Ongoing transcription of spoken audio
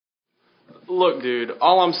Look, dude,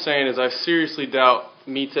 all I'm saying is I seriously doubt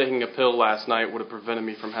me taking a pill last night would have prevented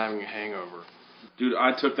me from having a hangover. Dude,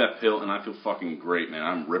 I took that pill and I feel fucking great, man.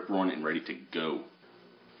 I'm rip-roaring and ready to go.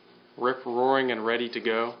 Rip-roaring and ready to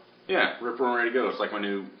go? Yeah, rip-roaring ready to go. It's like my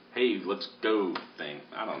new, hey, let's go thing.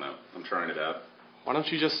 I don't know. I'm trying it out. Why don't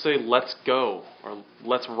you just say let's go, or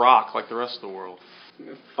let's rock like the rest of the world?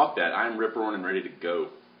 Fuck that. I'm rip-roaring and ready to go.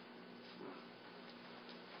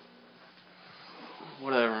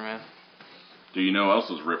 Whatever, man. Do you know who else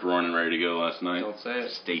was rip-roaring and ready to go last night? Don't say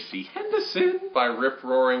it. Stacy Henderson. By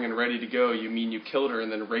rip-roaring and ready to go, you mean you killed her and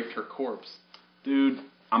then raped her corpse. Dude,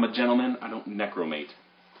 I'm a gentleman. I don't necromate.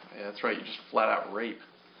 Yeah, that's right. You just flat-out rape.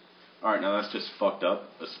 Alright, now that's just fucked up,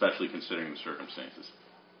 especially considering the circumstances.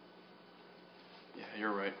 Yeah,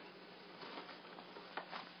 you're right.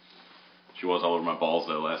 She was all over my balls,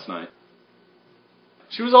 though, last night.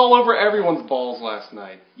 She was all over everyone's balls last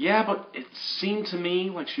night. Yeah, but it seemed to me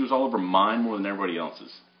like she was all over mine more than everybody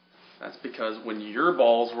else's. That's because when your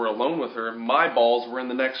balls were alone with her, my balls were in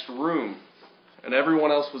the next room. And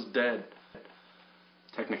everyone else was dead.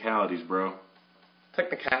 Technicalities, bro.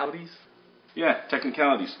 Technicalities? Yeah,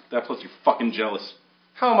 technicalities. That plus you're fucking jealous.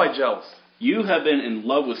 How am I jealous? You have been in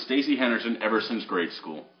love with Stacy Henderson ever since grade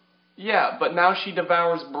school. Yeah, but now she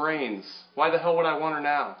devours brains. Why the hell would I want her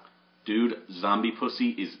now? Dude, zombie pussy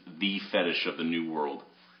is the fetish of the new world.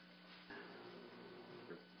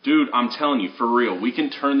 Dude, I'm telling you, for real, we can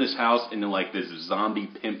turn this house into like this zombie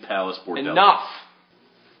pimp palace bordel. Enough!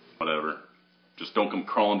 Whatever. Just don't come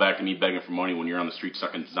crawling back to me begging for money when you're on the street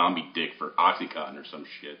sucking zombie dick for Oxycontin or some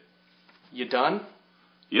shit. You done?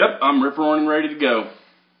 Yep, I'm rip-roaring and ready to go.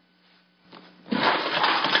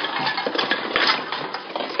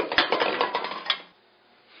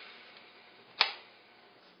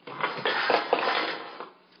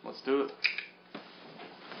 Let's do it.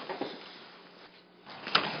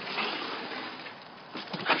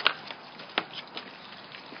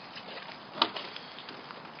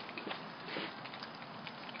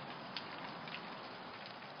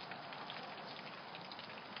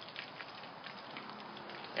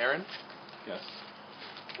 Aaron? Yes.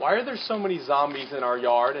 Why are there so many zombies in our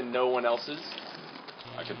yard and no one else's?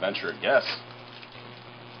 I could venture a guess.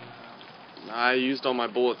 I used all my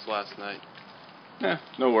bullets last night. Eh,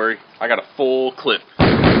 no worry. I got a full clip. Is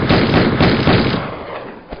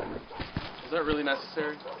that really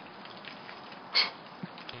necessary?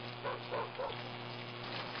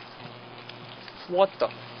 What the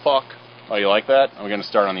fuck? Oh, you like that? Are we going to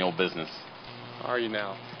start on the old business? Are you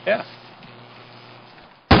now? Yeah.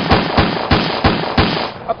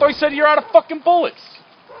 I thought you said you're out of fucking bullets.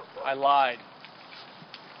 I lied.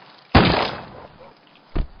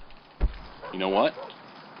 You know what?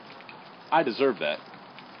 I deserve that.